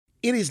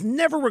It is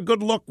never a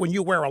good look when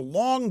you wear a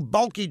long,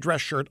 bulky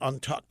dress shirt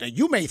untucked. Now,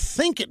 you may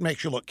think it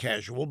makes you look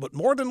casual, but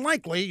more than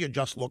likely, you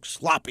just look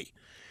sloppy.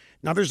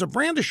 Now, there's a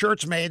brand of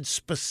shirts made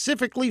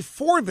specifically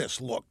for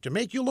this look, to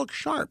make you look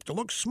sharp, to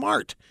look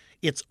smart.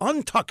 It's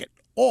Untuck It,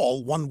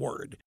 all one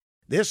word.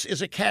 This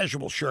is a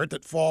casual shirt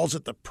that falls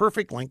at the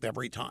perfect length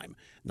every time.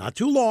 Not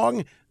too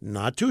long,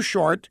 not too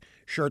short.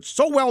 Shirts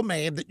so well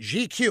made that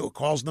GQ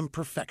calls them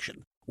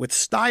perfection. With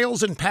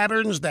styles and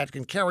patterns that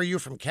can carry you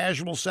from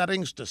casual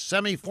settings to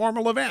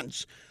semi-formal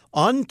events,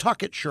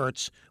 Untuck It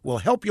shirts will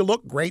help you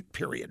look great,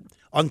 period.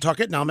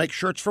 Untuck It now makes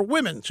shirts for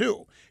women,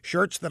 too.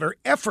 Shirts that are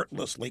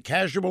effortlessly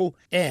casual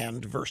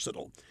and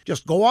versatile.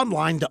 Just go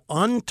online to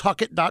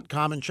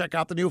untuckit.com and check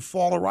out the new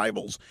fall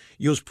arrivals.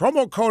 Use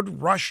promo code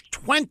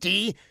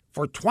RUSH20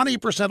 for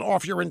 20%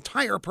 off your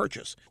entire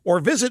purchase. Or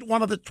visit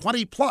one of the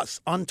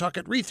 20-plus Untuck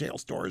It retail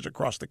stores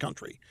across the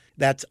country.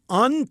 That's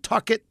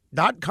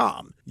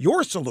untuckit.com,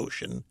 your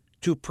solution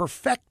to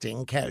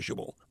perfecting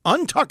casual.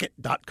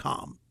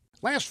 Untuckit.com.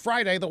 Last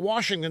Friday, the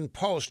Washington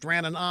Post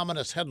ran an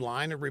ominous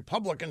headline that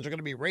Republicans are going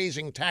to be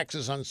raising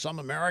taxes on some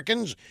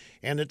Americans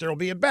and that there will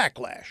be a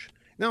backlash.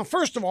 Now,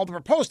 first of all, the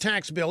proposed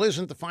tax bill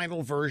isn't the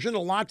final version. A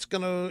lot's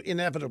going to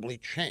inevitably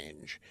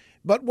change.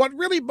 But what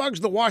really bugs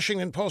the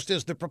Washington Post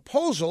is the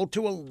proposal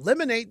to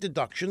eliminate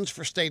deductions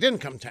for state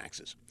income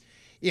taxes.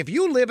 If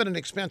you live in an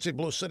expensive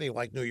blue city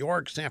like New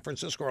York, San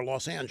Francisco, or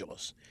Los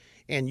Angeles,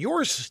 and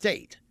your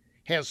state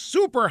has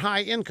super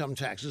high income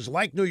taxes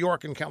like New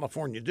York and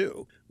California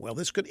do, well,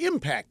 this could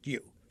impact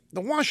you.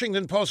 The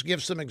Washington Post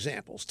gives some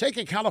examples. Take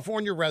a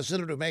California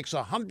resident who makes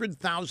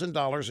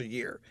 $100,000 a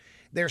year.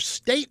 Their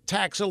state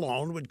tax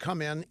alone would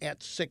come in at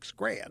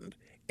 $6,000,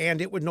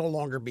 and it would no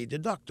longer be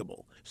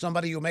deductible.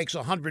 Somebody who makes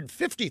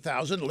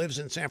 $150,000, lives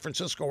in San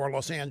Francisco or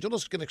Los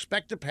Angeles, can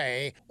expect to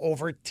pay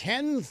over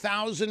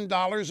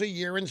 $10,000 a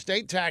year in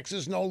state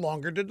taxes, no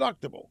longer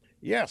deductible.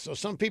 Yes, so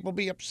some people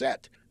be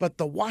upset. But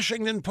the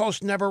Washington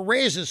Post never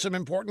raises some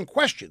important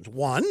questions.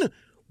 One,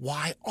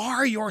 why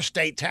are your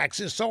state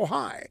taxes so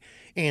high?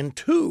 And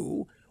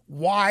two,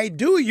 why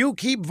do you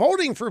keep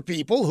voting for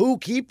people who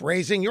keep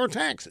raising your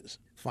taxes?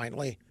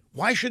 Finally,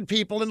 why should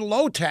people in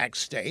low-tax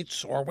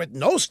states or with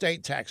no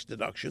state tax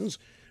deductions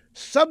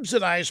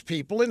subsidize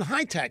people in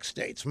high-tax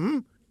states?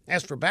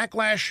 As for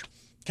backlash,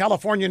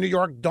 California and New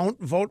York don't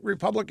vote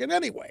Republican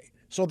anyway.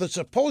 So the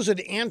supposed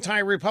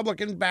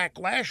anti-Republican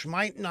backlash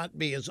might not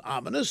be as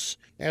ominous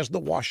as the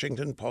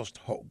Washington Post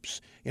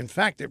hopes. In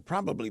fact, there'd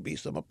probably be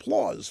some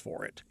applause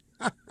for it.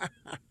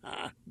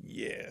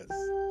 Yes.